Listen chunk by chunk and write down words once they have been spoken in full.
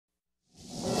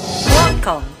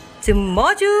Welcome to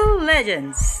Module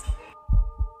Legends!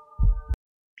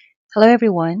 Hello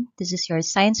everyone, this is your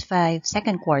Science 5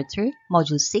 second quarter,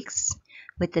 Module 6,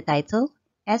 with the title,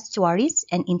 Estuaries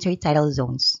and Intertidal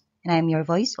Zones. And I'm your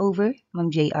voiceover, Ma'am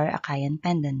J.R. Akayan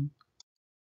Pendon.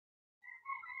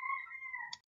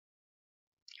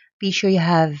 Be sure you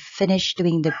have finished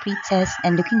doing the pre-test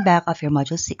and looking back of your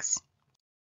Module 6.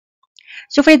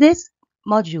 So for this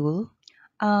module,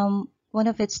 one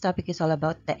of its topic is all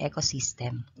about the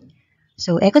ecosystem.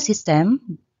 So ecosystem,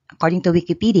 according to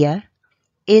Wikipedia,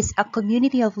 is a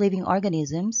community of living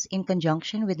organisms in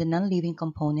conjunction with the non-living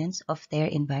components of their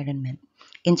environment,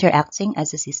 interacting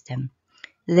as a system.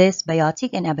 These biotic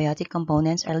and abiotic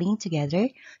components are linked together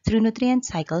through nutrient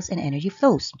cycles and energy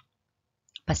flows.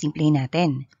 Pasimplihin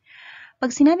natin.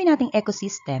 Pag sinabi nating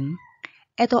ecosystem,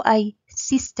 ito ay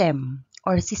system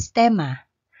or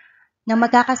sistema ng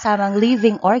magkakasamang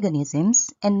living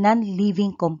organisms and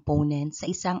non-living components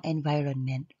sa isang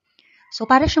environment. So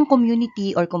para siyang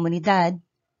community or komunidad,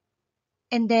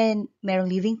 and then merong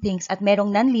living things at merong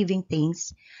non-living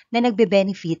things na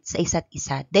nagbe-benefit sa isa't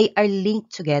isa. They are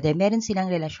linked together. Meron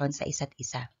silang relasyon sa isa't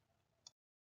isa.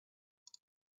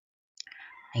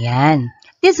 Ayan.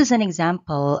 This is an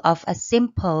example of a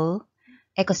simple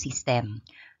ecosystem.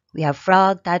 We have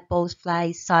frog, tadpoles,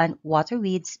 flies, sun, water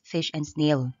weeds, fish, and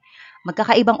snail.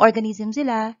 Magkakaibang organisms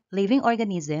sila, living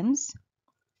organisms,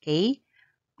 okay?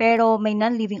 Pero may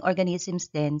non-living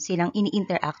organisms din silang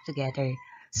ini-interact together.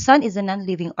 Sun is a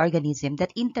non-living organism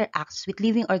that interacts with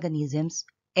living organisms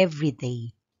every day.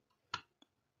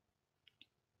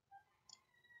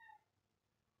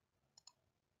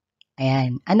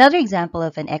 Ayan. Another example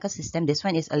of an ecosystem, this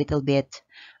one is a little bit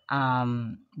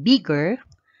bigger.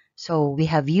 So we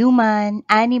have human,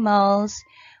 animals,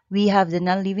 we have the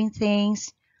non-living things,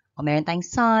 o meron tayong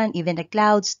sun, even the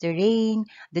clouds, the rain,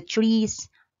 the trees,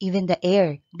 even the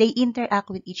air. They interact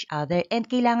with each other and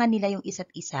kailangan nila yung isa't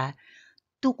isa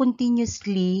to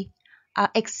continuously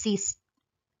exist.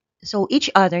 So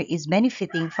each other is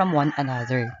benefiting from one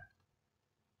another.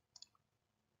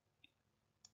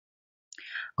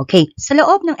 Okay, sa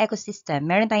loob ng ecosystem,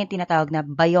 meron tayong tinatawag na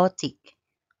biotic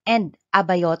and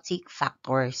abiotic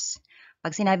factors.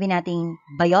 Pag sinabi nating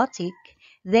biotic,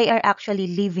 they are actually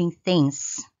living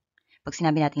things. Pag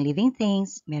sinabi nating living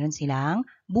things, meron silang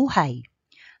buhay,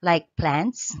 like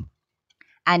plants,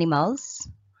 animals,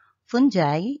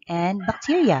 fungi, and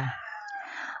bacteria.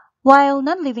 While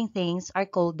non-living things are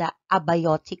called the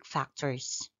abiotic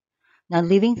factors.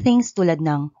 Non-living things tulad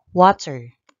ng water,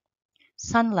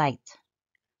 sunlight,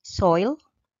 soil,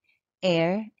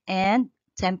 air, and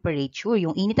temperature.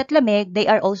 Yung init at lamig, they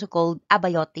are also called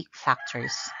abiotic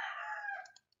factors.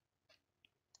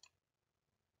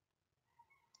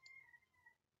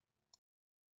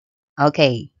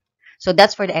 Okay, so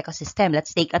that's for the ecosystem.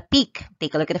 Let's take a peek.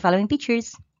 Take a look at the following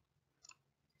pictures.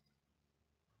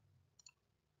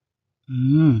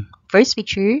 First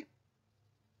picture,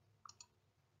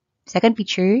 second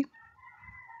picture,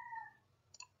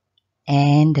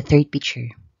 and the third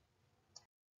picture.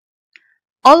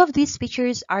 All of these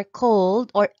pictures are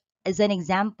called or as an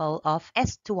example of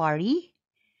estuary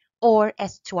or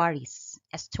estuaries.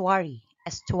 Estuary,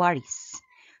 estuaries.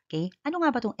 Okay, ano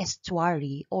nga ba itong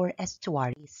estuary or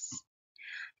estuaries?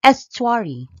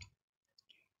 Estuary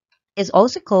is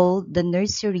also called the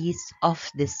nurseries of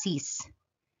the seas.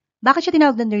 Bakit siya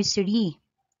tinawag na nursery?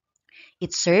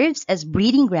 It serves as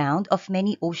breeding ground of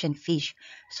many ocean fish.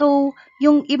 So,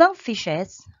 yung ibang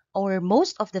fishes, or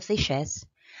most of the fishes,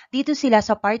 dito sila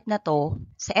sa part na to,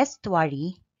 sa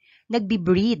estuary,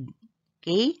 nagbi-breed.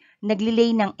 Okay?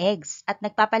 Naglilay ng eggs at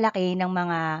nagpapalaki ng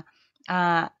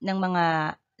mga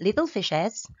little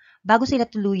fishes bago sila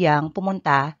tuluyang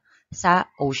pumunta sa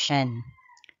ocean.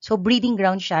 So, breeding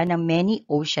ground siya ng many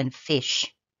ocean fish.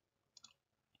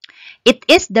 It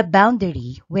is the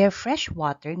boundary where fresh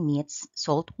water meets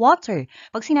salt water.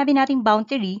 Pag sinabi natin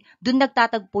boundary, dun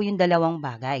nagtatagpo yung dalawang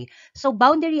bagay. So,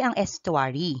 boundary ang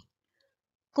estuary.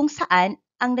 Kung saan,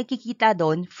 ang nakikita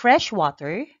doon, fresh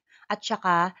water at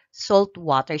saka salt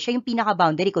water. Siya yung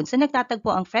pinaka-boundary. Kung saan nagtatagpo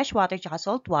ang fresh water at saka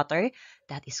salt water,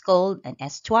 that is called an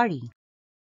estuary.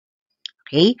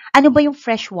 Okay? Ano ba yung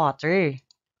fresh water?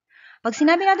 Pag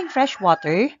sinabi natin fresh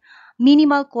water,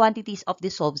 minimal quantities of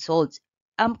dissolved salts.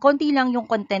 Konti lang yung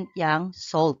content niyang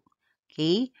salt.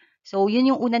 Okay? So, yun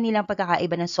yung una nilang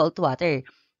pagkakaiba ng salt water.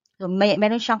 So,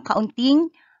 meron siyang kaunting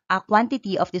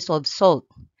quantity of dissolved salt.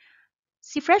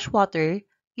 Si fresh water,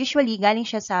 usually galing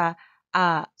siya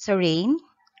sa rain,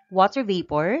 water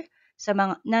vapor, sa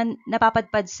mga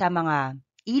napapadpad sa mga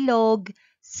ilog,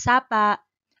 sapa,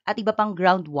 at iba pang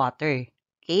groundwater.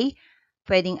 Okay?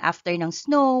 pwedeng after ng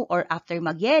snow or after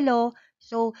magyelo.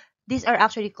 So, these are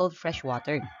actually called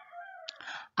freshwater.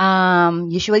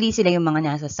 Usually sila yung mga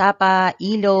nasa sapa,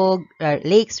 ilog,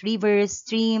 lakes, rivers,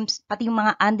 streams, pati yung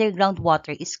mga underground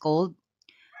water is called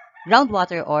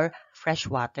groundwater or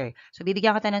freshwater. So,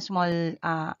 bibigyan kita ng small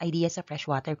idea sa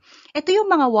freshwater. Ito yung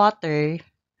mga water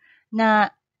na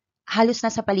halos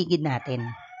nasa paligid natin.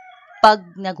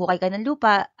 Pag naghukay ka ng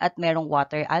lupa at merong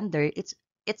water under, it's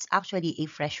actually a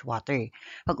fresh water.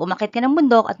 Pag umakyat ka ng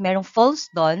bundok at merong falls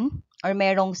doon, or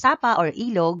merong sapa or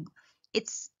ilog,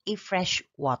 it's a fresh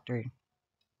water.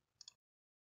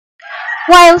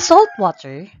 While salt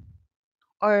water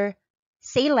or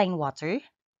saline water,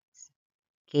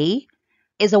 okay,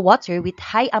 is a water with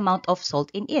high amount of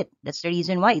salt in it. That's the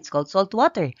reason why it's called salt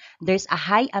water. There's a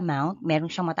high amount,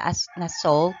 meron siyang mataas na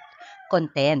salt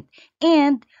content.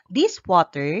 And this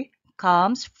water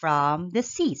comes from the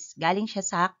seas. Galing siya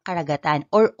sa karagatan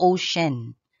or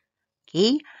ocean.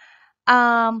 Okay?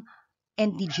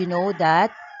 And did you know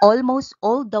that almost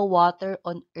all the water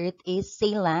on Earth is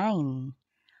saline?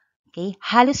 Okay?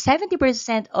 Halos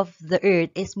 70% of the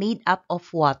Earth is made up of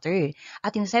water.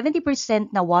 At yung 70%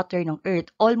 na water ng Earth,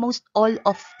 almost all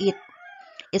of it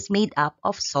is made up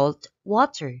of salt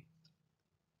water.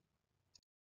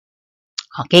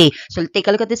 Okay, so take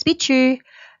a look at this picture.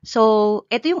 So,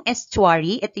 ito yung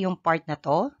estuary. Ito yung part na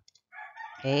to.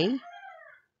 Okay.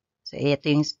 So,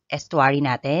 ito yung estuary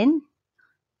natin.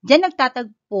 Diyan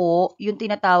nagtatagpo yung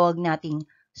tinatawag nating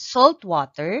salt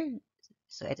water.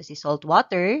 So, ito si salt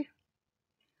water.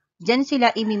 Diyan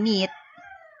sila imimit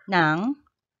ng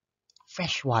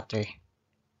fresh water.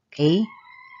 Okay.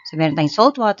 So, meron tayong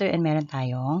salt water and meron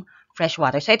tayong fresh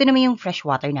water. So, ito naman yung fresh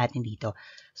water natin dito.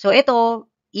 So, ito,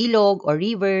 ilog or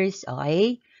rivers,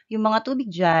 okay? Yung mga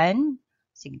tubig dyan,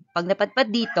 pag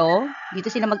napadpad dito, dito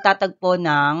sila magtatagpo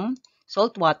ng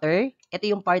salt water. Ito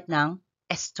yung part ng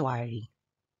estuary.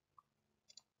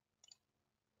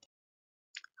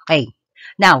 Okay.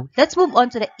 Now, let's move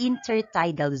on to the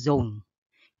intertidal zone.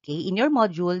 Okay, in your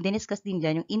module, diniscuss din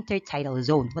dyan yung intertidal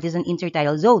zone. What is an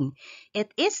intertidal zone?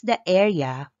 It is the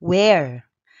area where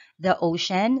the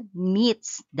ocean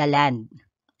meets the land.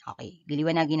 Okay,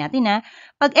 liliwanagin natin na.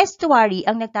 Pag estuary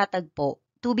ang nagtatagpo,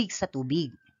 tubig sa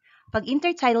tubig. Pag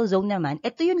intertidal zone naman,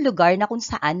 ito yung lugar na kung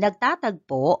saan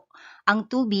nagtatagpo ang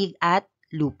tubig at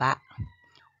lupa.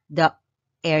 The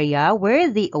area where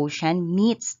the ocean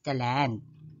meets the land.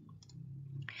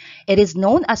 It is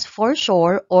known as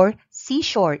foreshore or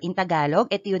seashore in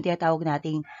Tagalog. Ito yung tinatawag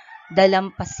nating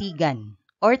dalampasigan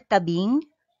or tabing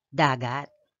dagat.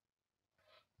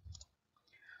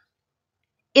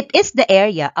 It is the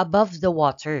area above the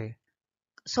water.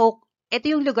 So, ito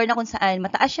yung lugar na kung saan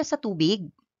mataas siya sa tubig,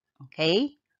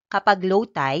 okay, kapag low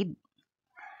tide,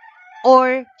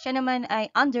 or siya naman ay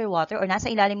underwater or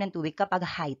nasa ilalim ng tubig kapag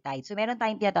high tide. So, meron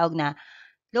tayong tinatawag na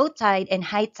low tide and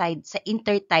high tide sa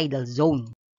intertidal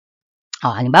zone.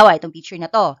 Halimbawa, itong picture na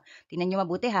to. Tingnan nyo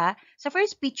mabuti ha. Sa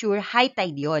first picture, high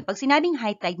tide yon. Pag sinabing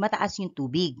high tide, mataas yung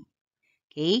tubig.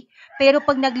 Okay? Pero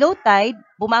pag nag-low tide,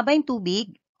 bumaba yung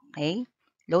tubig. Okay?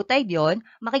 Low tide yon,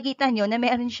 makikita nyo na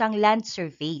meron siyang land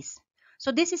surface.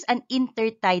 So, this is an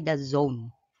intertidal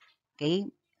zone. Okay?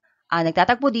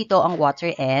 Nagtatagpo dito ang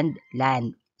water and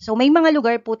land. So, may mga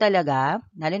lugar po talaga,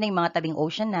 lalo na yung mga tabing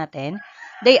ocean natin,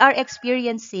 they are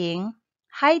experiencing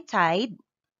high tide,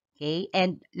 okay,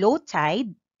 and low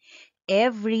tide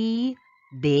every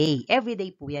day. Every day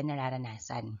po yan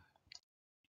nararanasan.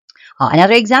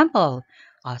 Another example.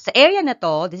 Sa area na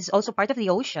to, this is also part of the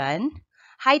ocean,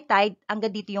 high tide, hanggang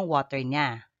dito yung water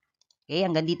niya. Okay,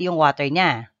 hanggang dito yung water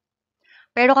niya.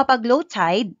 Pero kapag low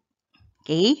tide,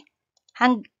 okay,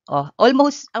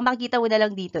 almost, ang makikita mo na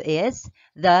lang dito is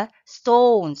the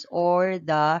stones or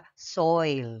the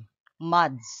soil,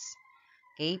 muds.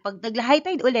 Okay, pag nag-high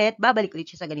tide ulit, babalik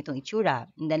ulit siya sa ganitong itsura.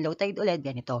 And then low tide ulit,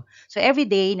 ganito. So every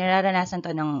day, nararanasan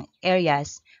to ng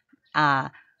areas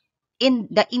in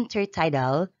the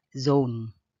intertidal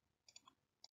zone.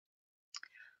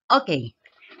 Okay,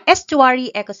 estuary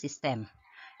ecosystem.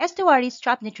 Estuaries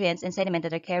trap nutrients and sediment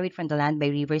that are carried from the land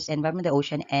by rivers and from the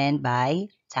ocean and by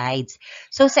tides.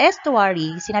 So sa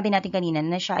estuary, sinabi natin kanina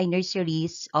na siya ay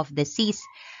nurseries of the seas,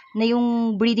 na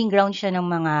yung breeding ground siya ng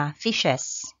mga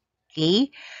fishes. Okay?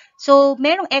 So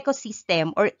merong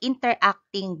ecosystem or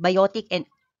interacting biotic and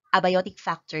abiotic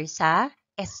factor sa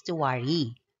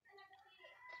estuary.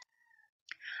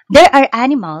 There are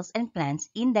animals and plants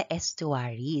in the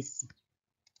estuaries.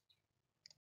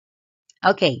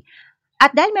 Okay.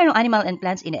 At dahil merong animal and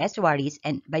plants in the estuaries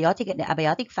and biotic and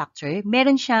abiotic factor,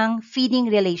 meron siyang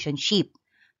feeding relationship.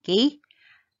 Okay?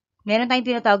 Meron tayong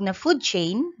tinatawag na food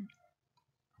chain.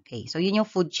 Okay, so yun yung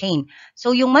food chain.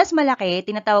 So yung mas malaki,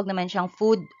 tinatawag naman siyang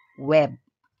food web.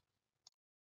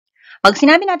 Pag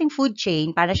sinabi nating food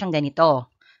chain, para siyang ganito.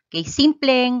 Okay,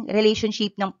 simpleng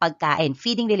relationship ng pagkain,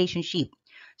 feeding relationship.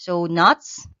 So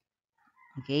nuts,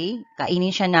 okay,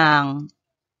 kainin siya ng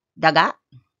daga.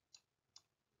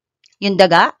 Yung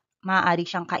daga, maaari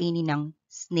siyang kainin ng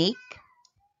snake.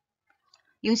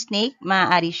 Yung snake,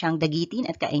 maaari siyang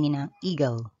dagitin at kainin ng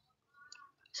eagle.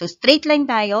 So straight line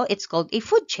tayo, it's called a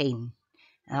food chain.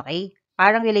 Okay?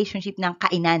 Parang relationship ng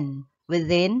kainan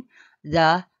within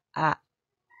the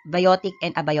biotic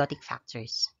and abiotic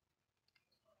factors.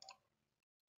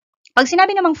 Pag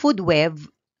sinabi namang food web,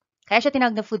 kaya siya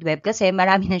tinawag na food web kasi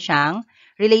marami na siyang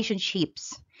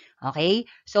relationships. Okay?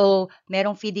 So,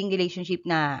 merong feeding relationship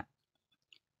na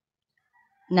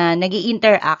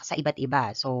nag-i-interact sa iba't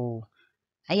iba. So,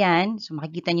 ayan. So,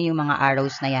 makikita niyo yung mga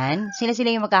arrows na yan.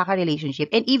 Sila-sila yung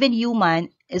magkaka-relationship. And even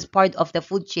human is part of the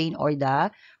food chain or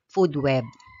the food web.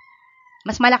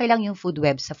 Mas malaki lang yung food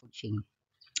web sa food chain.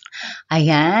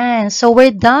 Ayan. So,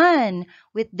 we're done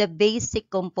with the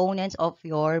basic components of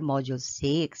your Module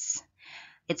 6.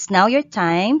 It's now your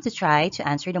time to try to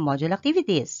answer the module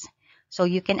activities. So,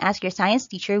 you can ask your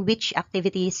science teacher which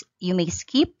activities you may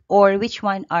skip or which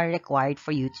one are required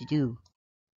for you to do.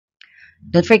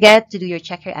 Don't forget to do your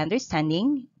check your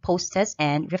understanding, post-test,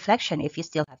 and reflection if you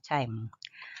still have time.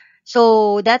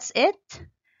 So, that's it.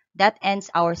 That ends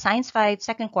our Science 5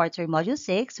 second quarter Module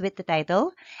 6 with the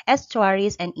title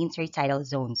Estuaries and Intertidal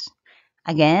Zones.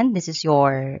 Again, this is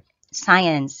your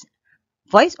science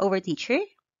voiceover teacher,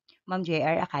 Ma'am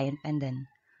J.R. Akayan Pendan.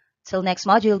 Till next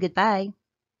module, goodbye.